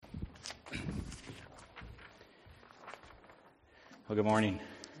Well, good morning.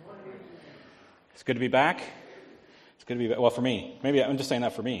 It's good to be back. It's good to be back. Well, for me. Maybe I'm just saying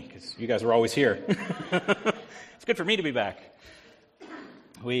that for me, because you guys are always here. It's good for me to be back.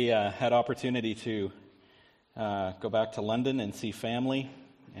 We had opportunity to go back to London and see family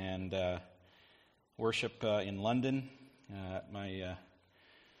and worship in London at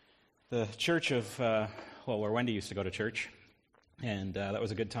the church of, where Wendy used to go to church. And that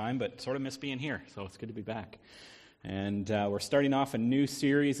was a good time, but sort of miss being here, so it's good to be back. And we're starting off a new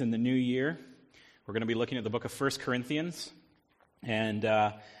series in the new year. We're going to be looking at the book of 1 Corinthians. And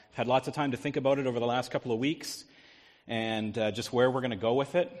I've had lots of time to think about it over the last couple of weeks and just where we're going to go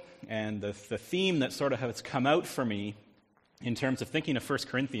with it. And the theme that sort of has come out for me in terms of thinking of 1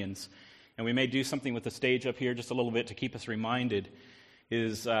 Corinthians, and we may do something with the stage up here just a little bit to keep us reminded,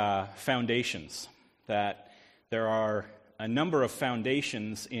 is foundations. That there are a number of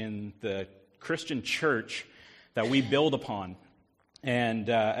foundations in the Christian church that we build upon. And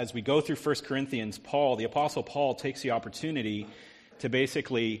as we go through 1 Corinthians, the Apostle Paul takes the opportunity to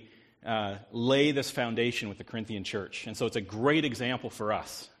basically lay this foundation with the Corinthian church. And so it's a great example for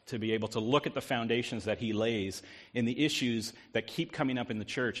us to be able to look at the foundations that he lays in the issues that keep coming up in the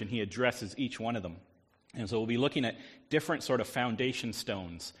church, and he addresses each one of them. And so we'll be looking at different sort of foundation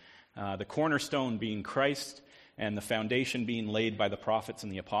stones, the cornerstone being Christ, and the foundation being laid by the prophets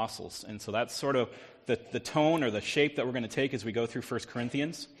and the apostles. And so that's sort of the tone or the shape that we're going to take as we go through 1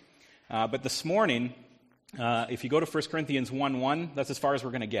 Corinthians. But this morning, if you go to 1 Corinthians 1:1, that's as far as we're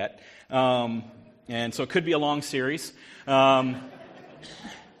going to get. And so it could be a long series. But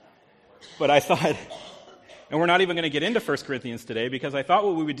I thought, and we're not even going to get into 1 Corinthians today, because I thought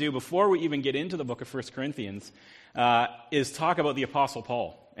what we would do before we even get into the book of 1 Corinthians is talk about the Apostle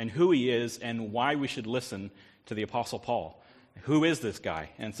Paul and who he is and why we should listen to the Apostle Paul. Who is this guy?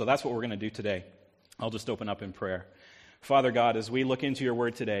 And so that's what we're going to do today. I'll just open up in prayer. Father God, as we look into your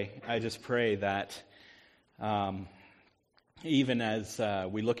word today, I just pray that even as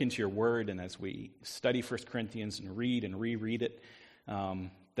we look into your word and as we study 1 Corinthians and read and reread it,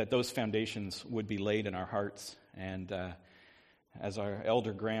 that those foundations would be laid in our hearts. And as our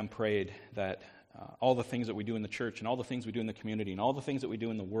elder Graham prayed, that all the things that we do in the church and all the things we do in the community and all the things that we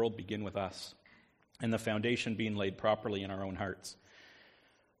do in the world begin with us, and the foundation being laid properly in our own hearts,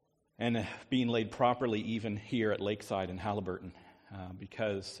 and being laid properly even here at Lakeside and Haliburton,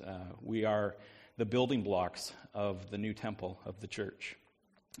 because we are the building blocks of the new temple of the church.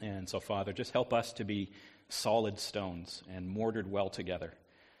 And so, Father, just help us to be solid stones and mortared well together,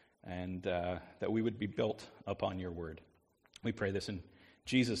 and that we would be built upon your word. We pray this in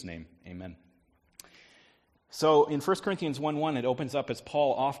Jesus' name. Amen. So in 1 Corinthians 1:1, it opens up as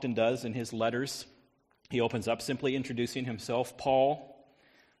Paul often does in his letters. He opens up simply introducing himself, Paul,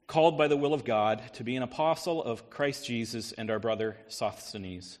 called by the will of God to be an apostle of Christ Jesus and our brother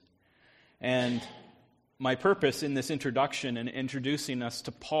Sosthenes. And my purpose in this introduction and introducing us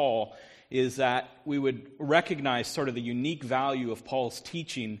to Paul is that we would recognize sort of the unique value of Paul's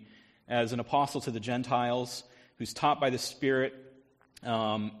teaching as an apostle to the Gentiles, who's taught by the Spirit,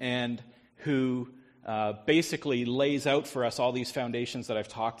 and who basically lays out for us all these foundations that I've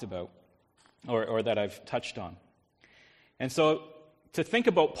talked about, or that I've touched on. And so to think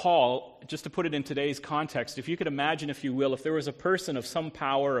about Paul, just to put it in today's context, if you could imagine, if you will, if there was a person of some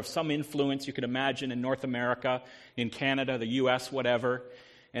power, of some influence, you could imagine in North America, in Canada, the U.S., whatever,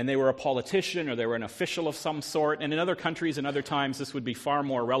 and they were a politician or they were an official of some sort, and in other countries and other times this would be far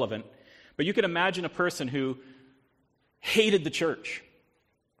more relevant. But you could imagine a person who hated the church.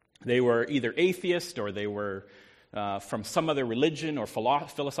 They were either atheist or they were from some other religion or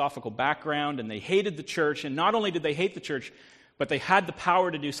philosophical background, and they hated the church. And not only did they hate the church, but they had the power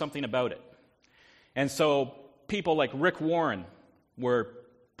to do something about it. And so people like Rick Warren were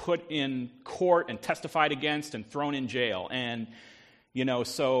put in court and testified against and thrown in jail. And,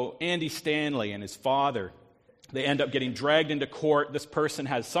 so Andy Stanley and his father, they end up getting dragged into court. This person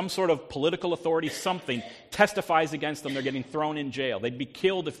has some sort of political authority, something, testifies against them. They're getting thrown in jail. They'd be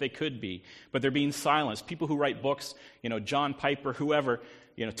killed if they could be, but they're being silenced. People who write books, John Piper, whoever,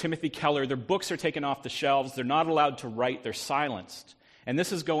 Timothy Keller, their books are taken off the shelves. They're not allowed to write. They're silenced. And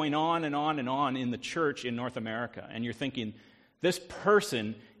this is going on and on and on in the church in North America. And you're thinking, this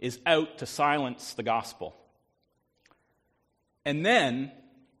person is out to silence the gospel. And then,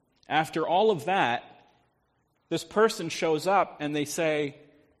 after all of that, this person shows up and they say,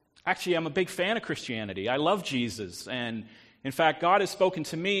 actually, I'm a big fan of Christianity. I love Jesus. And in fact, God has spoken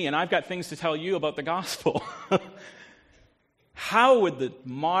to me and I've got things to tell you about the gospel. How would the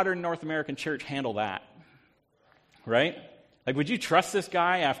modern North American church handle that? Right? Like, would you trust this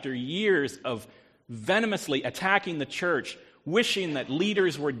guy after years of venomously attacking the church wishing that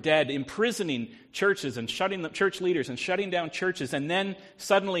leaders were dead, imprisoning churches and shutting the church leaders and shutting down churches. And then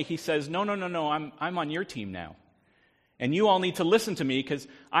suddenly he says, no, I'm on your team now. And you all need to listen to me because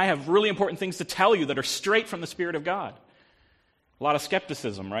I have really important things to tell you that are straight from the Spirit of God. A lot of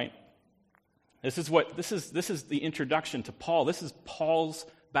skepticism, right? This is the introduction to Paul. This is Paul's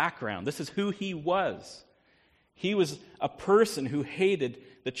background. This is who he was. He was a person who hated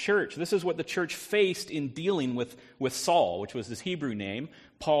the church. This is what the church faced in dealing with Saul, which was his Hebrew name,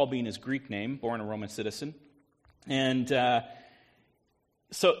 Paul being his Greek name, born a Roman citizen. And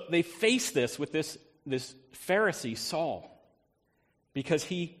so they faced this with this Pharisee, Saul, because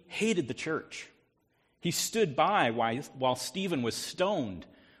he hated the church. He stood by while Stephen was stoned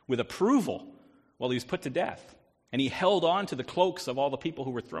with approval while he was put to death. And he held on to the cloaks of all the people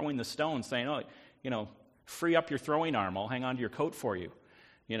who were throwing the stones, saying, free up your throwing arm, I'll hang on to your coat for you.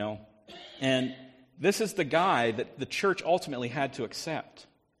 And this is the guy that the church ultimately had to accept.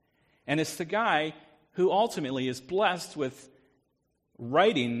 And it's the guy who ultimately is blessed with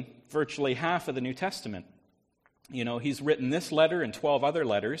writing virtually half of the New Testament. He's written this letter and 12 other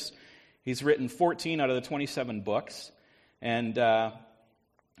letters. He's written 14 out of the 27 books. And,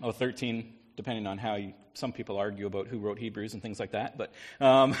 13, depending on how some people argue about who wrote Hebrews and things like that.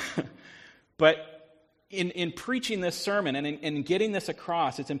 But in preaching this sermon and in getting this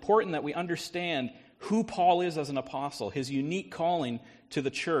across, it's important that we understand who Paul is as an apostle, his unique calling to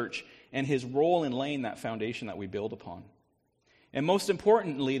the church, and his role in laying that foundation that we build upon. And most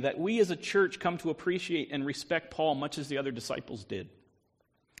importantly, that we as a church come to appreciate and respect Paul much as the other disciples did.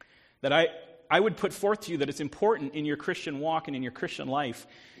 That I would put forth to you that it's important in your Christian walk and in your Christian life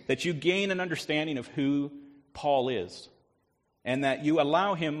that you gain an understanding of who Paul is, and that you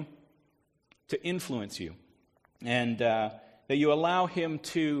allow him to influence you, and that you allow him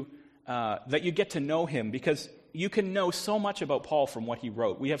to, that you get to know him, because you can know so much about Paul from what he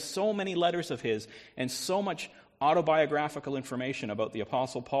wrote. We have so many letters of his and so much autobiographical information about the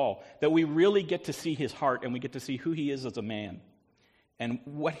Apostle Paul that we really get to see his heart, and we get to see who he is as a man and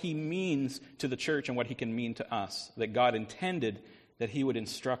what he means to the church and what he can mean to us, that God intended that he would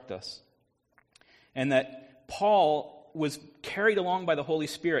instruct us. And that Paul was carried along by the Holy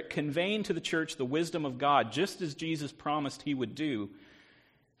Spirit, conveying to the church the wisdom of God, just as Jesus promised he would do,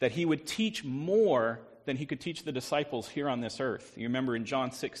 that he would teach more than he could teach the disciples here on this earth. You remember in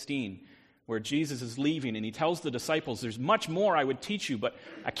John 16, where Jesus is leaving, and he tells the disciples, there's much more I would teach you, but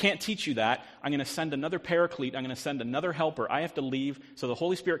I can't teach you that. I'm going to send another paraclete. I'm going to send another helper. I have to leave so the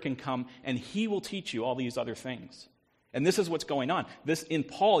Holy Spirit can come, and he will teach you all these other things. And this is what's going on. This, in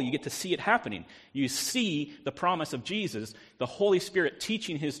Paul, you get to see it happening. You see the promise of Jesus, the Holy Spirit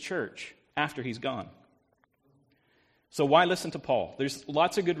teaching his church after he's gone. So why listen to Paul? There's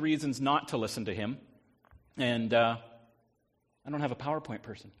lots of good reasons not to listen to him. And I don't have a PowerPoint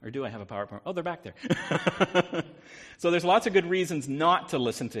person. Or do I have a PowerPoint? Oh, they're back there. So there's lots of good reasons not to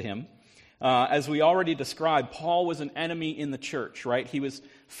listen to him. As we already described, Paul was an enemy in the church, right? He was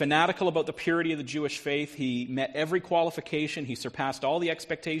fanatical about the purity of the Jewish faith. He met every qualification. He surpassed all the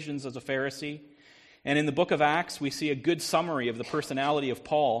expectations as a Pharisee. And in the book of Acts, we see a good summary of the personality of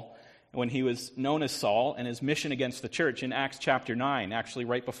Paul when he was known as Saul and his mission against the church in Acts chapter 9, actually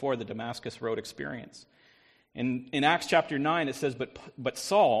right before the Damascus Road experience. In Acts chapter 9, it says, But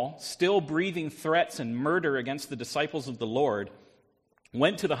Saul, still breathing threats and murder against the disciples of the Lord,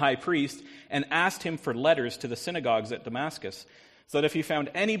 went to the high priest and asked him for letters to the synagogues at Damascus, so that if he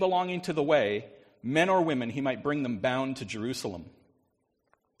found any belonging to the way, men or women, he might bring them bound to Jerusalem.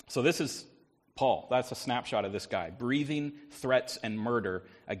 So this is Paul. That's a snapshot of this guy, breathing threats and murder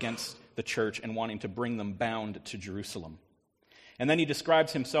against the church and wanting to bring them bound to Jerusalem. And then he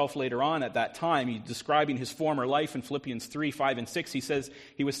describes himself later on at that time. He's describing his former life in Philippians 3, 5, and 6. He says,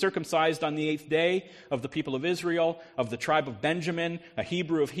 he was circumcised on the 8th day of the people of Israel, of the tribe of Benjamin, a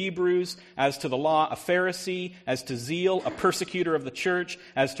Hebrew of Hebrews, as to the law, a Pharisee, as to zeal, a persecutor of the church,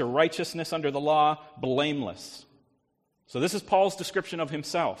 as to righteousness under the law, blameless. So this is Paul's description of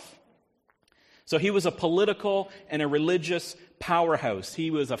himself. So he was a political and a religious powerhouse. He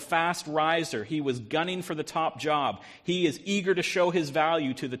was a fast riser. He was gunning for the top job. He is eager to show his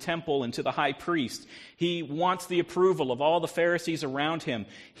value to the temple and to the high priest. He wants the approval of all the Pharisees around him.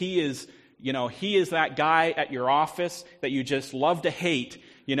 He is that guy at your office that you just love to hate,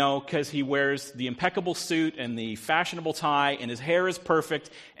 because he wears the impeccable suit and the fashionable tie and his hair is perfect,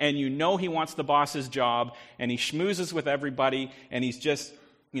 and he wants the boss's job, and he schmoozes with everybody, and he's just,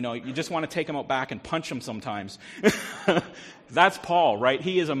 you just want to take him out back and punch him sometimes. That's Paul, right?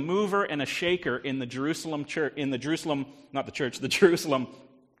 He is a mover and a shaker in the Jerusalem church, the Jerusalem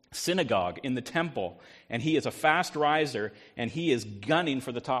synagogue, in the temple, and he is a fast riser, and he is gunning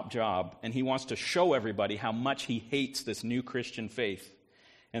for the top job, and he wants to show everybody how much he hates this new Christian faith.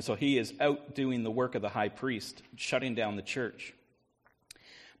 And so he is out doing the work of the high priest, shutting down the church.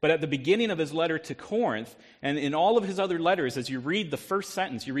 But at the beginning of his letter to Corinth, and in all of his other letters, as you read the first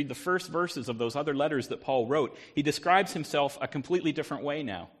sentence, you read the first verses of those other letters that Paul wrote, he describes himself a completely different way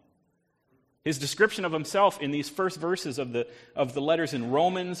now. His description of himself in these first verses of the letters in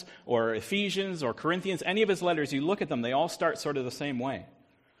Romans or Ephesians or Corinthians, any of his letters, you look at them, they all start sort of the same way.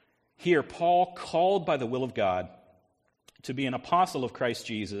 Here, Paul, called by the will of God to be an apostle of Christ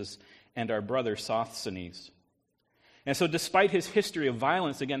Jesus, and our brother Sosthenes. And so despite his history of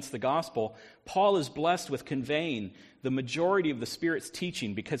violence against the gospel, Paul is blessed with conveying the majority of the Spirit's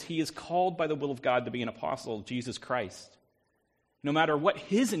teaching because he is called by the will of God to be an apostle of Jesus Christ. No matter what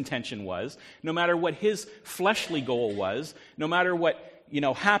his intention was, no matter what his fleshly goal was, no matter what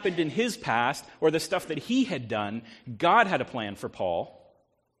happened in his past or the stuff that he had done, God had a plan for Paul.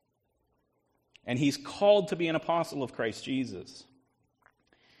 And he's called to be an apostle of Christ Jesus.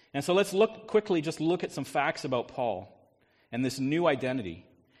 And so let's look at some facts about Paul and this new identity.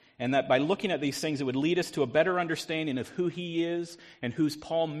 And that by looking at these things, it would lead us to a better understanding of who he is and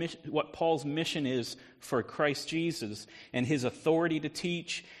what Paul's mission is for Christ Jesus and his authority to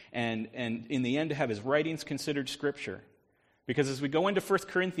teach and in the end to have his writings considered Scripture. Because as we go into 1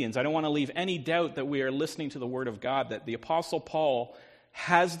 Corinthians, I don't want to leave any doubt that we are listening to the Word of God, that the Apostle Paul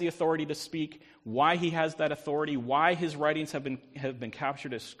has the authority to speak, why he has that authority, why his writings have been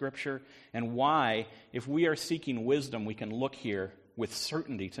captured as Scripture, and why, if we are seeking wisdom, we can look here with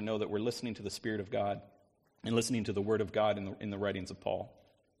certainty to know that we're listening to the Spirit of God and listening to the Word of God in the writings of Paul.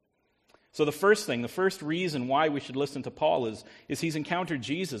 So the first reason why we should listen to Paul is he's encountered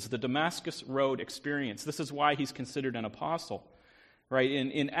Jesus, the Damascus Road experience. This is why he's considered an apostle. Right?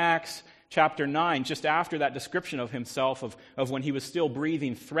 In Acts chapter 9, just after that description of himself, of when he was still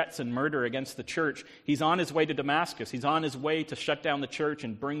breathing threats and murder against the church, he's on his way to Damascus. He's on his way to shut down the church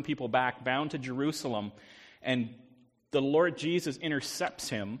and bring people back, bound to Jerusalem. And the Lord Jesus intercepts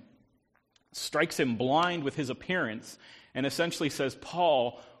him, strikes him blind with his appearance, and essentially says,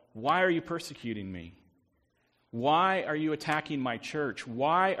 Paul, why are you persecuting me? Why are you attacking my church?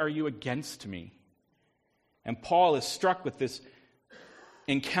 Why are you against me? And Paul is struck with this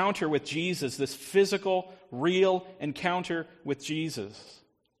encounter with Jesus, this physical, real encounter with Jesus.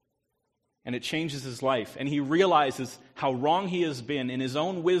 And it changes his life. And he realizes how wrong he has been in his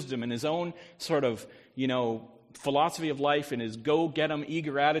own wisdom, in his own sort of, philosophy of life, and his go-get-em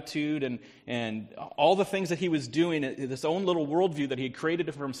eager attitude, and all the things that he was doing, this own little worldview that he had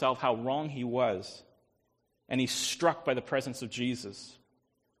created for himself, how wrong he was. And he's struck by the presence of Jesus.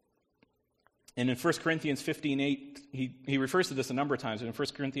 And in 1 Corinthians 15:8, he refers to this a number of times, but in 1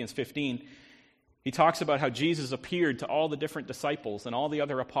 Corinthians 15, he talks about how Jesus appeared to all the different disciples and all the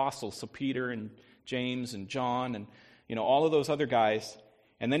other apostles, so Peter and James and John and all of those other guys.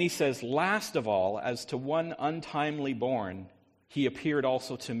 And then he says, last of all, as to one untimely born, he appeared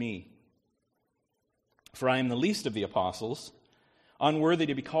also to me. For I am the least of the apostles, unworthy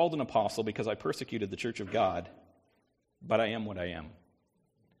to be called an apostle because I persecuted the church of God, but I am what I am.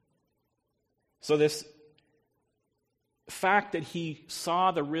 So this fact that he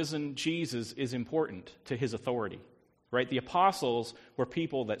saw the risen Jesus is important to his authority, right? The apostles were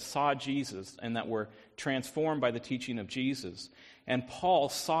people that saw Jesus and that were transformed by the teaching of Jesus. And Paul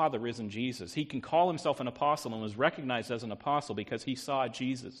saw the risen Jesus. He can call himself an apostle and was recognized as an apostle because he saw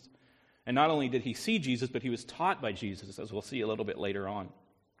Jesus. And not only did he see Jesus, but he was taught by Jesus, as we'll see a little bit later on.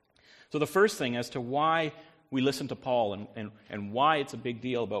 So the first thing as to why we listen to Paul and why it's a big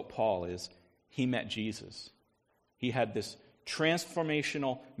deal about Paul is he met Jesus. He had this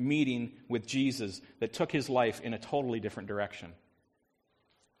transformational meeting with Jesus that took his life in a totally different direction.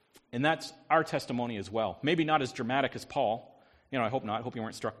 And that's our testimony as well. Maybe not as dramatic as Paul. I hope not. I hope you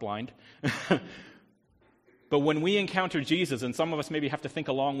weren't struck blind. But when we encounter Jesus, and some of us maybe have to think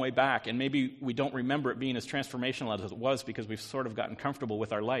a long way back, and maybe we don't remember it being as transformational as it was because we've sort of gotten comfortable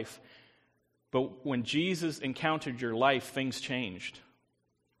with our life. But when Jesus encountered your life, things changed.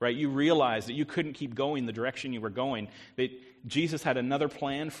 Right? You realized that you couldn't keep going the direction you were going, that Jesus had another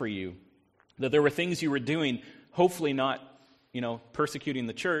plan for you, that there were things you were doing, hopefully not, persecuting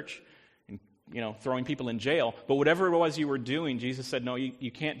the church, throwing people in jail. But whatever it was you were doing, Jesus said, no,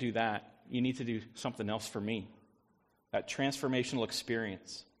 you can't do that. You need to do something else for me. That transformational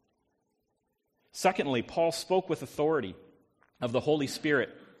experience. Secondly, Paul spoke with authority of the Holy Spirit.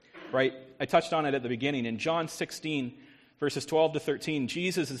 Right? I touched on it at the beginning. In John 16, verses 12 to 13,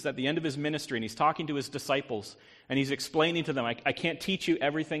 Jesus is at the end of his ministry, and he's talking to his disciples. And he's explaining to them, I can't teach you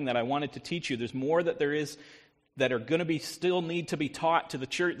everything that I wanted to teach you. There's more that there is that are going to be still need to be taught to the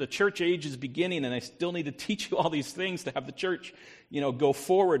church. The church age is beginning, and I still need to teach you all these things to have the church, go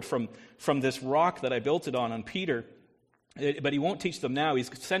forward from this rock that I built it on Peter. But he won't teach them now. He's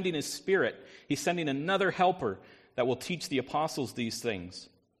sending his Spirit. He's sending another helper that will teach the apostles these things.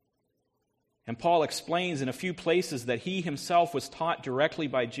 And Paul explains in a few places that he himself was taught directly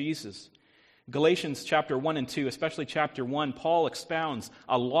by Jesus. Galatians chapter 1 and 2, especially chapter 1, Paul expounds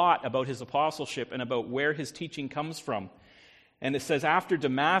a lot about his apostleship and about where his teaching comes from. And it says after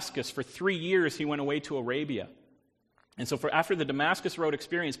Damascus, for 3 years, he went away to Arabia. And so after the Damascus Road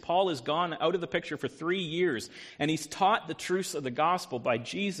experience, Paul has gone out of the picture for 3 years, and he's taught the truths of the gospel by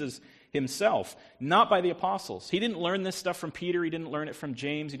Jesus himself, not by the apostles. He didn't learn this stuff from Peter. He didn't learn it from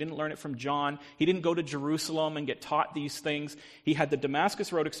James. He didn't learn it from John. He didn't go to Jerusalem and get taught these things. He had the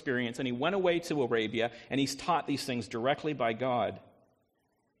Damascus Road experience, and he went away to Arabia, and he's taught these things directly by God.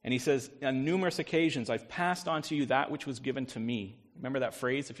 And he says, on numerous occasions, I've passed on to you that which was given to me. Remember that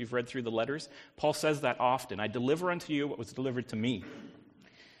phrase if you've read through the letters? Paul says that often. I deliver unto you what was delivered to me.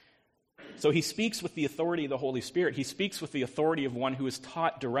 So he speaks with the authority of the Holy Spirit. He speaks with the authority of one who is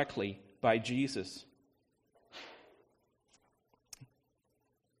taught directly by Jesus.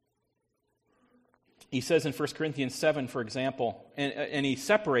 He says in 1 Corinthians 7, for example, and he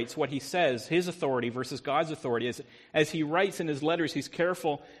separates what he says, his authority versus God's authority. As he writes in his letters, he's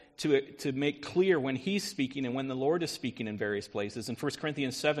careful to make clear when he's speaking and when the Lord is speaking in various places. In 1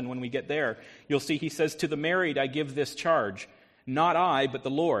 Corinthians 7, when we get there, you'll see he says, to the married I give this charge, not I, but the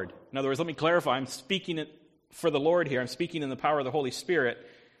Lord. In other words, let me clarify, I'm speaking it for the Lord here. I'm speaking in the power of the Holy Spirit,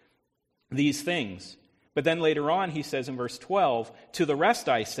 these things. But then later on, he says in verse 12, to the rest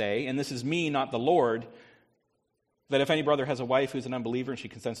I say, and this is me, not the Lord, that if any brother has a wife who's an unbeliever and she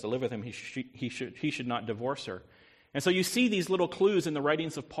consents to live with him, he should not divorce her. And so you see these little clues in the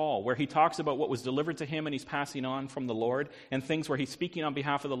writings of Paul, where he talks about what was delivered to him and he's passing on from the Lord, and things where he's speaking on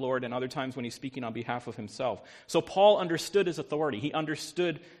behalf of the Lord, and other times when he's speaking on behalf of himself. So Paul understood his authority. He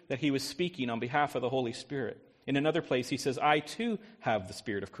understood that he was speaking on behalf of the Holy Spirit. In another place, he says, I too have the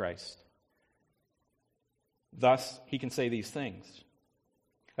Spirit of Christ. Thus, he can say these things.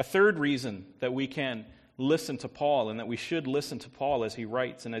 A third reason that we can listen to Paul, and that we should listen to Paul as he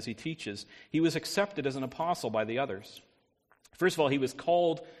writes and as he teaches, he was accepted as an apostle by the others. First of all, he was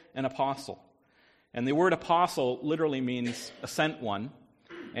called an apostle. And the word apostle literally means a sent one.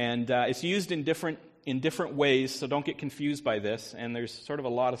 And it's used in different ways, so don't get confused by this. And there's sort of a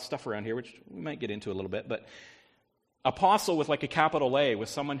lot of stuff around here, which we might get into a little bit. But apostle with like a capital A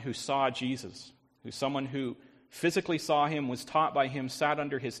was someone who saw Jesus, who's someone who physically saw him, was taught by him, sat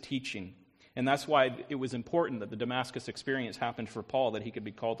under his teaching. And that's why it was important that the Damascus experience happened for Paul, that he could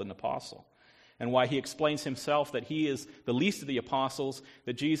be called an apostle. And why he explains himself that he is the least of the apostles,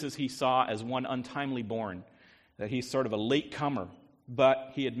 that Jesus he saw as one untimely born, that he's sort of a late comer,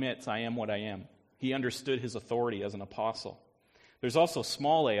 but he admits, I am what I am. He understood his authority as an apostle. There's also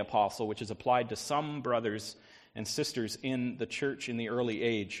small a apostle, which is applied to some brothers and sisters in the church in the early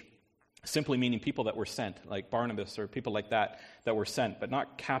age, simply meaning people that were sent, like Barnabas or people like that were sent, but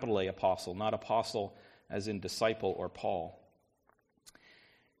not capital A apostle, not apostle as in disciple or Paul.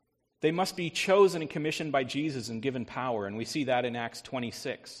 They must be chosen and commissioned by Jesus and given power, and we see that in Acts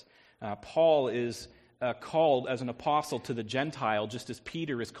 26. Paul is called as an apostle to the Gentile, just as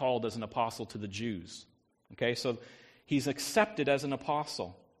Peter is called as an apostle to the Jews. Okay, so he's accepted as an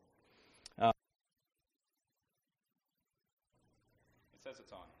apostle. It says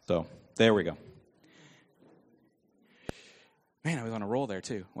it's on. So, there we go. Man, I was on a roll there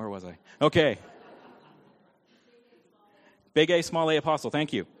too. Where was I? Okay. Big A, small a apostle.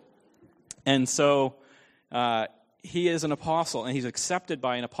 Thank you. And so he is an apostle, and he's accepted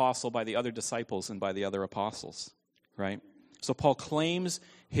by an apostle by the other disciples and by the other apostles, right? So Paul claims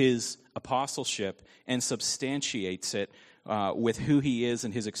his apostleship and substantiates it with who he is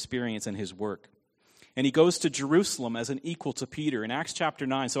and his experience and his work. And he goes to Jerusalem as an equal to Peter in Acts chapter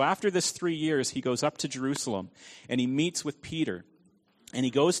 9. So after this 3 years, he goes up to Jerusalem and he meets with Peter. And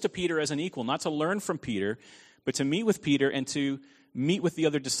he goes to Peter as an equal, not to learn from Peter, but to meet with Peter and to meet with the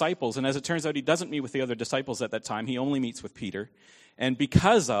other disciples. And as it turns out, he doesn't meet with the other disciples at that time. He only meets with Peter. And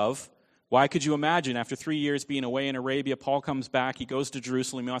because of, why could you imagine, after 3 years being away in Arabia, Paul comes back, he goes to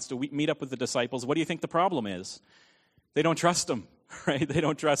Jerusalem, he wants to meet up with the disciples. What do you think the problem is? They don't trust him. Right? They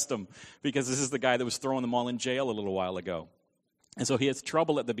don't trust him because this is the guy that was throwing them all in jail a little while ago. And so he has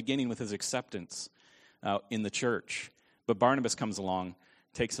trouble at the beginning with his acceptance in the church. But Barnabas comes along,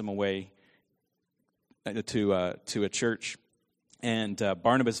 takes him away to a church And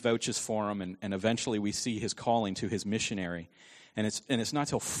Barnabas vouches for him, and eventually we see his calling to his missionary. And it's not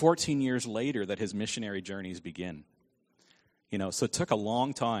till 14 years later that his missionary journeys begin. So it took a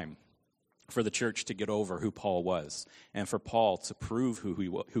long time for the church to get over who Paul was, and for Paul to prove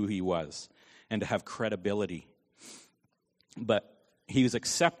who he was, and to have credibility. But he was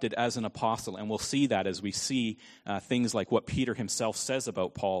accepted as an apostle, and we'll see that as we see things like what Peter himself says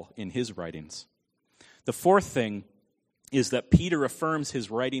about Paul in his writings. The fourth thing is that Peter affirms his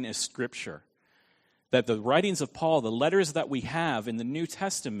writing as Scripture. That the writings of Paul, the letters that we have in the New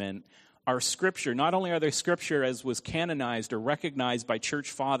Testament, are Scripture. Not only are they Scripture as was canonized or recognized by church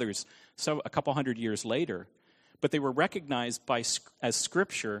fathers a couple hundred years later, but they were recognized as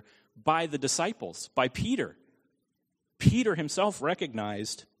Scripture by the disciples, by Peter. Peter himself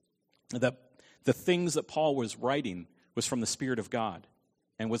recognized that the things that Paul was writing was from the Spirit of God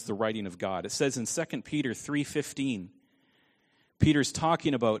and was the writing of God. It says in 2 Peter 3:15, Peter's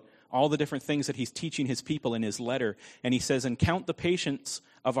talking about all the different things that he's teaching his people in his letter, and he says, "And count the patience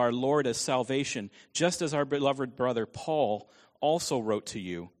of our Lord as salvation, just as our beloved brother Paul also wrote to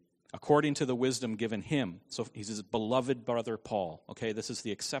you, according to the wisdom given him." So he's his beloved brother Paul. Okay, this is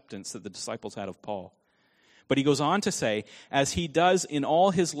the acceptance that the disciples had of Paul. But he goes on to say, as he does in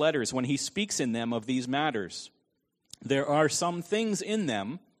all his letters when he speaks in them of these matters, there are some things in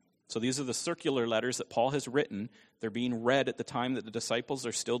them. So these are the circular letters that Paul has written. They're being read at the time that the disciples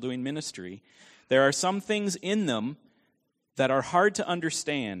are still doing ministry. There are some things in them that are hard to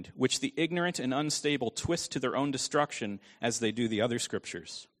understand, which the ignorant and unstable twist to their own destruction as they do the other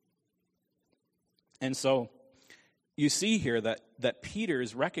scriptures. And so you see here that Peter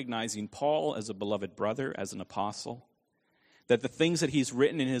is recognizing Paul as a beloved brother, as an apostle, that the things that he's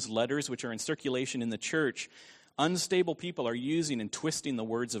written in his letters, which are in circulation in the church, unstable people are using and twisting the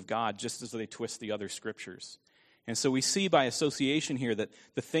words of God just as they twist the other scriptures. And so we see by association here that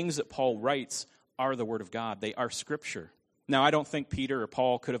the things that Paul writes are the word of God. They are scripture. Now, I don't think Peter or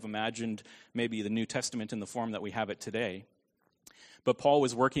Paul could have imagined maybe the New Testament in the form that we have it today. But Paul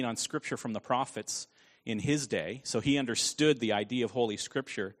was working on scripture from the prophets in his day, so he understood the idea of Holy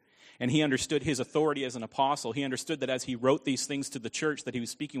Scripture, and he understood his authority as an apostle. He understood that as he wrote these things to the church, that he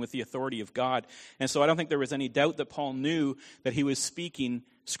was speaking with the authority of God. And so I don't think there was any doubt that Paul knew that he was speaking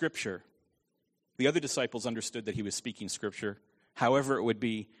Scripture. The other disciples understood that he was speaking Scripture. However it would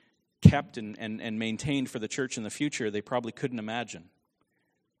be kept and maintained for the church in the future, they probably couldn't imagine.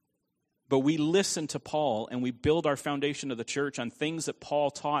 But we listen to Paul, and we build our foundation of the church on things that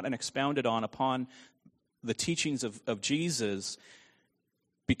Paul taught and expounded on upon the teachings of Jesus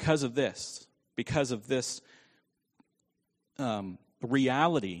because of this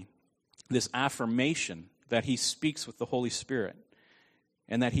reality, this affirmation that he speaks with the Holy Spirit,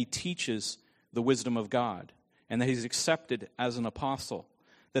 and that he teaches the wisdom of God, and that he's accepted as an apostle,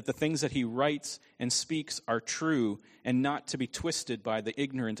 that the things that he writes and speaks are true and not to be twisted by the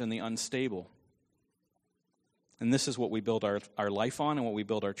ignorant and the unstable. And this is what we build our life on and what we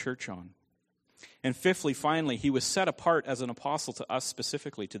build our church on. And fifthly, finally, he was set apart as an apostle to us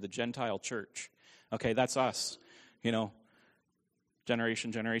specifically, to the Gentile church. Okay, that's us.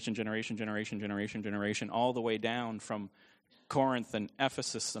 Generation, all the way down from Corinth and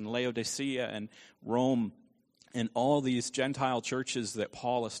Ephesus and Laodicea and Rome and all these Gentile churches that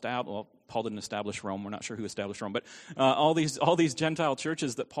Paul established. Well, Paul didn't establish Rome. We're not sure who established Rome. But all these Gentile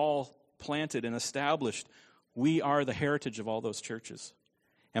churches that Paul planted and established, we are the heritage of all those churches.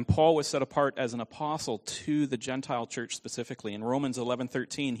 And Paul was set apart as an apostle to the Gentile church specifically. In Romans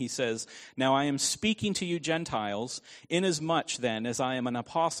 11:13, he says, "Now I am speaking to you Gentiles, inasmuch then as I am an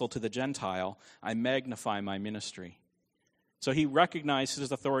apostle to the Gentile, I magnify my ministry." So he recognized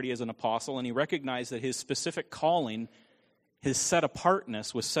his authority as an apostle, and he recognized that his specific calling, his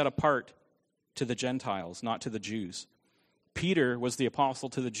set-apartness, was set apart to the Gentiles, not to the Jews. Peter was the apostle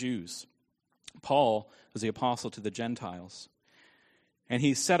to the Jews. Paul was the apostle to the Gentiles. And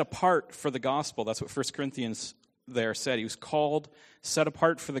he's set apart for the gospel. That's what 1 Corinthians there said. He was called, set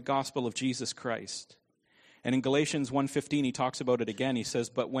apart for the gospel of Jesus Christ. And in Galatians 1:15, he talks about it again. He says,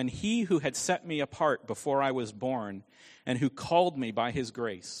 "But when he who had set me apart before I was born, and who called me by his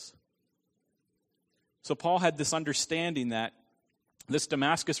grace." So Paul had this understanding that this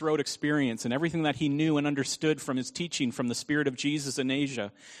Damascus Road experience and everything that he knew and understood from his teaching from the Spirit of Jesus in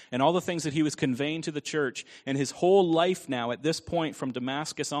Asia, and all the things that he was conveying to the church, and his whole life now at this point from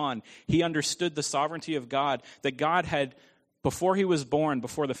Damascus on, he understood the sovereignty of God, that God had, before he was born,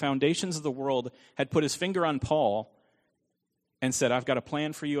 before the foundations of the world, had put his finger on Paul and said, "I've got a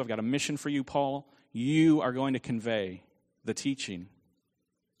plan for you, I've got a mission for you, Paul. You are going to convey the teaching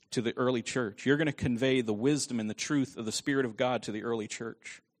to the early church. You're going to convey the wisdom and the truth of the Spirit of God to the early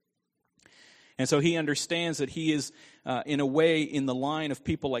church. And so he understands that he is, in a way, in the line of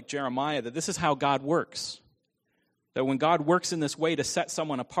people like Jeremiah, that this is how God works. That when God works in this way to set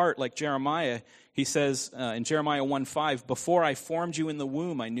someone apart, like Jeremiah, he says in Jeremiah 1:5, "Before I formed you in the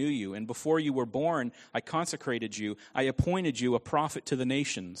womb, I knew you, and before you were born, I consecrated you. I appointed you a prophet to the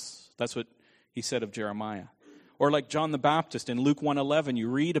nations." That's what he said of Jeremiah. Or like John the Baptist in Luke 1:11, you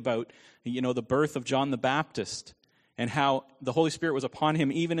read about, the birth of John the Baptist and how the Holy Spirit was upon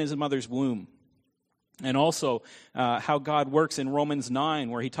him even in his mother's womb. And also how God works in Romans 9,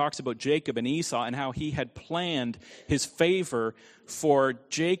 where he talks about Jacob and Esau and how he had planned his favor for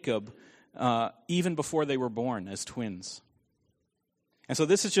Jacob even before they were born as twins. And so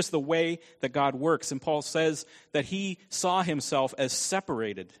this is just the way that God works. And Paul says that he saw himself as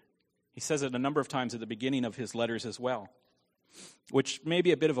separated. He says it a number of times at the beginning of his letters as well, which may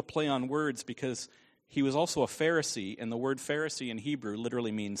be a bit of a play on words because he was also a Pharisee, and the word Pharisee in Hebrew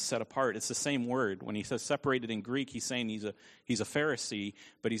literally means set apart. It's the same word. When he says separated in Greek, he's saying he's a Pharisee,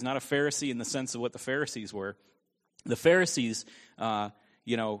 but he's not a Pharisee in the sense of what the Pharisees were. The Pharisees,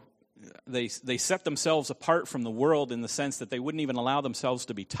 they set themselves apart from the world in the sense that they wouldn't even allow themselves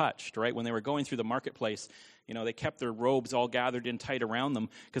to be touched, right? When they were going through the marketplace, they kept their robes all gathered in tight around them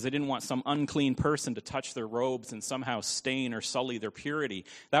because they didn't want some unclean person to touch their robes and somehow stain or sully their purity.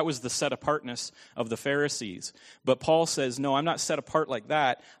 That was the set apartness of the Pharisees. But Paul says, no, I'm not set apart like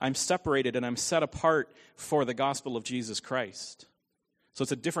that. I'm separated and I'm set apart for the gospel of Jesus Christ. So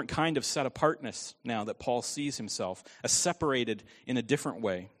it's a different kind of set apartness now that Paul sees himself, as separated in a different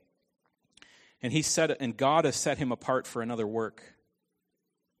way. And God has set him apart for another work.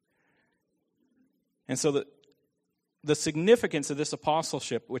 And so the significance of this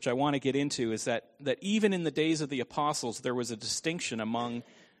apostleship, which I want to get into, is that even in the days of the apostles, there was a distinction among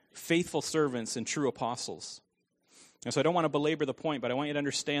faithful servants and true apostles. And so I don't want to belabor the point, but I want you to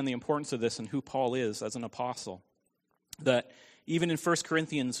understand the importance of this and who Paul is as an apostle. That even in 1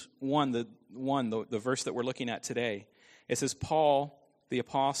 Corinthians 1, the verse that we're looking at today, it says, Paul, the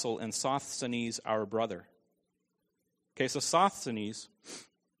apostle, and Sosthenes, our brother. Okay, so Sosthenes,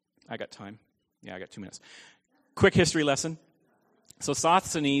 I got time. Yeah, I got 2 minutes. Quick history lesson. So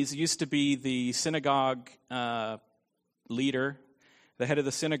Sosthenes used to be the synagogue leader, the head of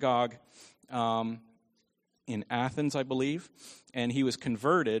the synagogue in Athens, I believe. And he was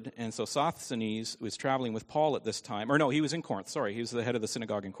converted, and so Sosthenes was traveling with Paul at this time. Or no, he was in Corinth, sorry. He was the head of the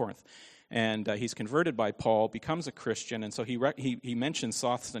synagogue in Corinth. And he's converted by Paul, becomes a Christian, and so he mentions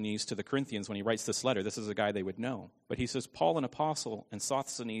Sosthenes to the Corinthians when he writes this letter. This is a guy they would know. But he says, Paul, an apostle, and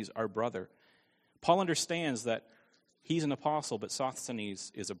Sosthenes, our brother. Paul understands that he's an apostle, but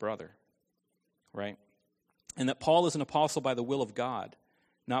Sosthenes is a brother, right? And that Paul is an apostle by the will of God,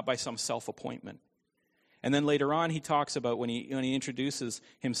 not by some self-appointment. And then later on, he talks about when he introduces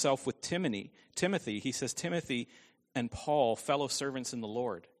himself with Timothy, he says, Timothy and Paul, fellow servants in the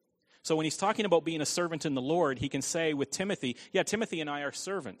Lord. So when he's talking about being a servant in the Lord, he can say with Timothy, yeah, Timothy and I are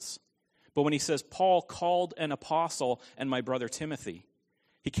servants. But when he says, Paul called an apostle and my brother Timothy,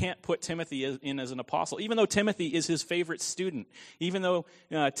 he can't put Timothy in as an apostle, even though Timothy is his favorite student, even though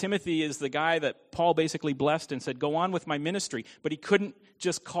Timothy is the guy that Paul basically blessed and said, go on with my ministry. But he couldn't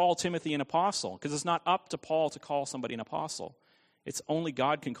just call Timothy an apostle, because it's not up to Paul to call somebody an apostle. It's only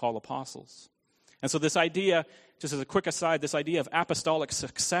God can call apostles. And so this idea, just as a quick aside, this idea of apostolic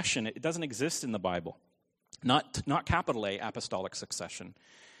succession, it doesn't exist in the Bible. Not capital A, apostolic succession.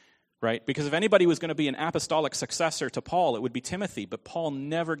 Right? Because if anybody was going to be an apostolic successor to Paul, it would be Timothy. But Paul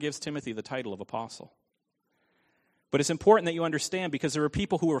never gives Timothy the title of apostle. But it's important that you understand, because there are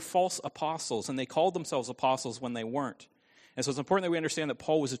people who were false apostles, and they called themselves apostles when they weren't. And so it's important that we understand that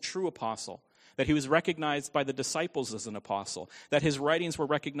Paul was a true apostle, that he was recognized by the disciples as an apostle, that his writings were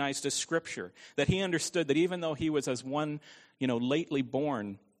recognized as scripture, that he understood that even though he was as one, lately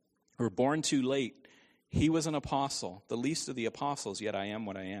born, or born too late, he was an apostle, the least of the apostles, yet I am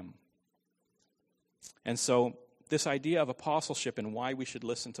what I am. And so this idea of apostleship and why we should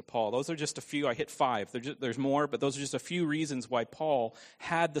listen to Paul, those are just a few. I hit 5. There's more, but those are just a few reasons why Paul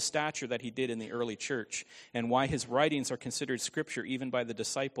had the stature that he did in the early church, and why his writings are considered scripture even by the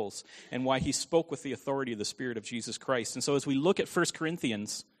disciples, and why he spoke with the authority of the Spirit of Jesus Christ. And so as we look at 1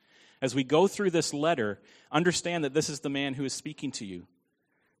 Corinthians, as we go through this letter, understand that this is the man who is speaking to you.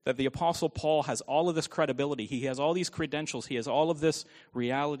 That the Apostle Paul has all of this credibility. He has all these credentials. He has all of this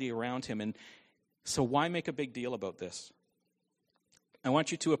reality around him. And so why make a big deal about this? I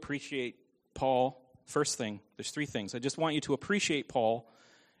want you to appreciate Paul. First thing, there's 3 things. I just want you to appreciate Paul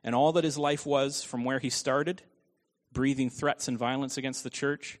and all that his life was from where he started, breathing threats and violence against the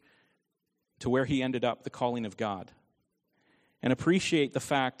church, to where he ended up, the calling of God. And appreciate the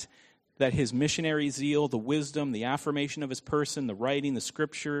fact that his missionary zeal, the wisdom, the affirmation of his person, the writing, the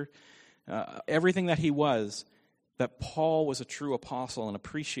scripture, everything that he was, that Paul was a true apostle, and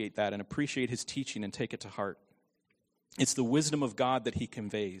appreciate that and appreciate his teaching and take it to heart. It's the wisdom of God that he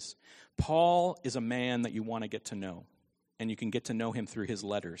conveys. Paul is a man that you want to get to know, and you can get to know him through his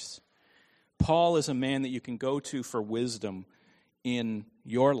letters. Paul is a man that you can go to for wisdom in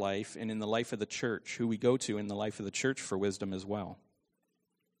your life and in the life of the church, who we go to in the life of the church for wisdom as well.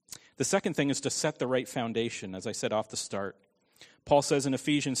 The second thing is to set the right foundation, as I said off the start. Paul says in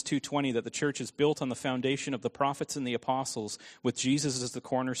Ephesians 2:20 that the church is built on the foundation of the prophets and the apostles, with Jesus as the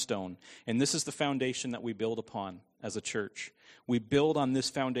cornerstone. And this is the foundation that we build upon as a church. We build on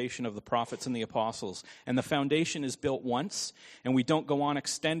this foundation of the prophets and the apostles. And the foundation is built once, and we don't go on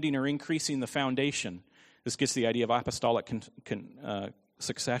extending or increasing the foundation. This gets the idea of apostolic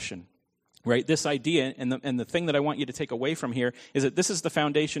succession. Right? This idea, and the thing that I want you to take away from here, is that this is the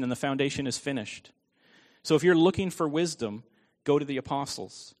foundation, and the foundation is finished. So if you're looking for wisdom, go to the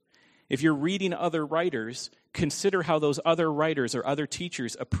apostles. If you're reading other writers, consider how those other writers or other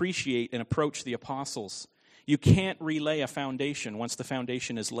teachers appreciate and approach the apostles. You can't relay a foundation once the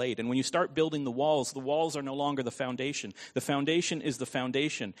foundation is laid. And when you start building the walls are no longer the foundation. The foundation is the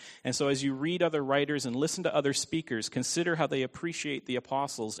foundation. And so as you read other writers and listen to other speakers, consider how they appreciate the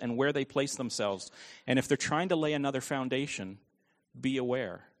apostles and where they place themselves. And if they're trying to lay another foundation, be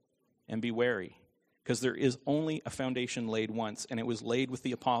aware and be wary. Because there is only a foundation laid once, and it was laid with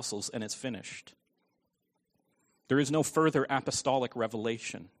the apostles, and it's finished. There is no further apostolic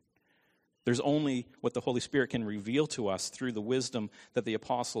revelation. There's only what the Holy Spirit can reveal to us through the wisdom that the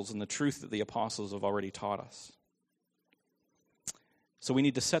apostles and the truth that the apostles have already taught us. So we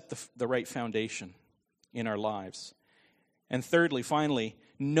need to set the right foundation in our lives. And thirdly, finally,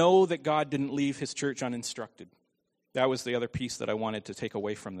 know that God didn't leave his church uninstructed. That was the other piece that I wanted to take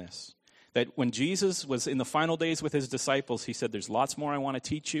away from this. That when Jesus was in the final days with his disciples, he said, there's lots more I want to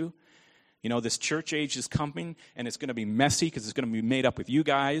teach you. You know, this church age is coming, and it's going to be messy because it's going to be made up with you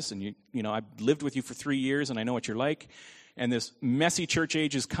guys. And, you know, I've lived with you for 3 years, and I know what you're like. And this messy church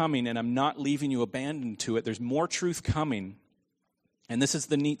age is coming, and I'm not leaving you abandoned to it. There's more truth coming. And this is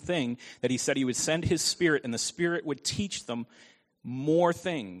the neat thing, that he said he would send his Spirit, and the Spirit would teach them more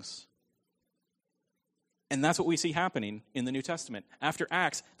things. And that's what we see happening in the New Testament. After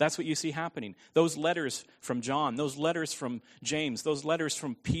Acts, that's what you see happening. Those letters from John, those letters from James, those letters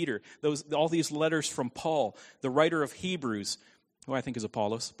from Peter, all these letters from Paul, the writer of Hebrews, who I think is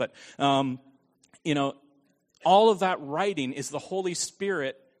Apollos. But, you know, all of that writing is the Holy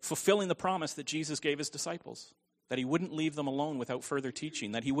Spirit fulfilling the promise that Jesus gave his disciples. That he wouldn't leave them alone without further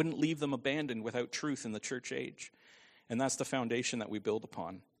teaching. That he wouldn't leave them abandoned without truth in the church age. And that's the foundation that we build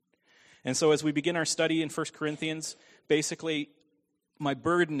upon. And so as we begin our study in 1 Corinthians, basically, my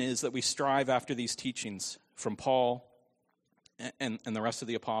burden is that we strive after these teachings from Paul and the rest of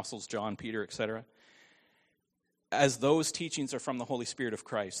the apostles, John, Peter, etc., as those teachings are from the Holy Spirit of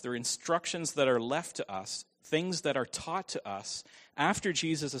Christ. They're instructions that are left to us, things that are taught to us after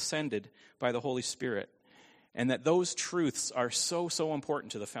Jesus ascended by the Holy Spirit, and that those truths are so, so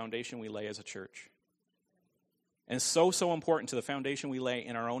important to the foundation we lay as a church. And so important to the foundation we lay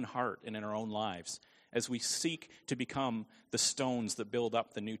in our own heart and in our own lives as we seek to become the stones that build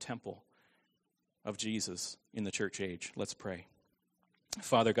up the new temple of Jesus in the church age. Let's pray.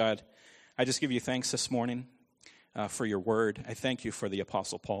 Father God, I just give you thanks this morning for your word. I thank you for the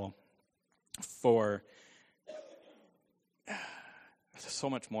Apostle Paul, for so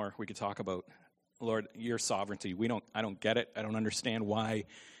much more we could talk about. Lord, your sovereignty. I don't get it. I don't understand why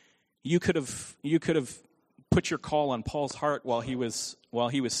you could have put your call on Paul's heart while he was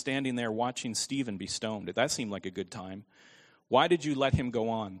standing there watching Stephen be stoned. That seemed like a good time. Why did you let him go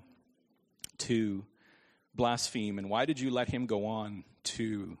on to blaspheme, and why did you let him go on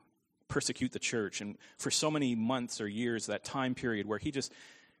to persecute the church? And for so many months or years, that time period where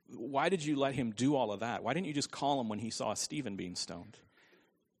why did you let him do all of that? Why didn't you just call him when he saw Stephen being stoned?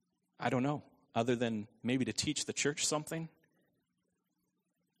 I don't know, other than maybe to teach the church something.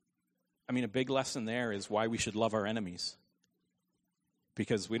 I mean, a big lesson there is why we should love our enemies,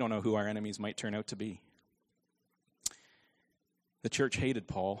 because we don't know who our enemies might turn out to be. The church hated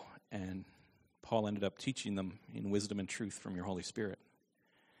Paul, and Paul ended up teaching them in wisdom and truth from your Holy Spirit.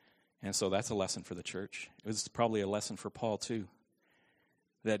 And so that's a lesson for the church. It was probably a lesson for Paul too,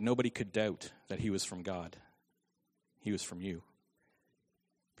 that nobody could doubt that he was from God. He was from you.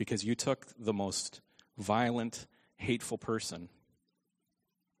 Because you took the most violent, hateful person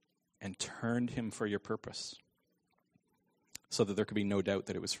and turned him for your purpose, so that there could be no doubt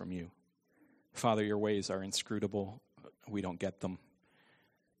that it was from you. Father, your ways are inscrutable. We don't get them.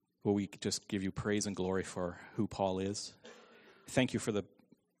 But we just give you praise and glory for who Paul is. Thank you for the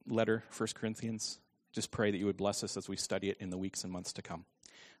letter, 1 Corinthians. Just pray that you would bless us as we study it in the weeks and months to come.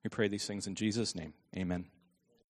 We pray these things in Jesus' name. Amen.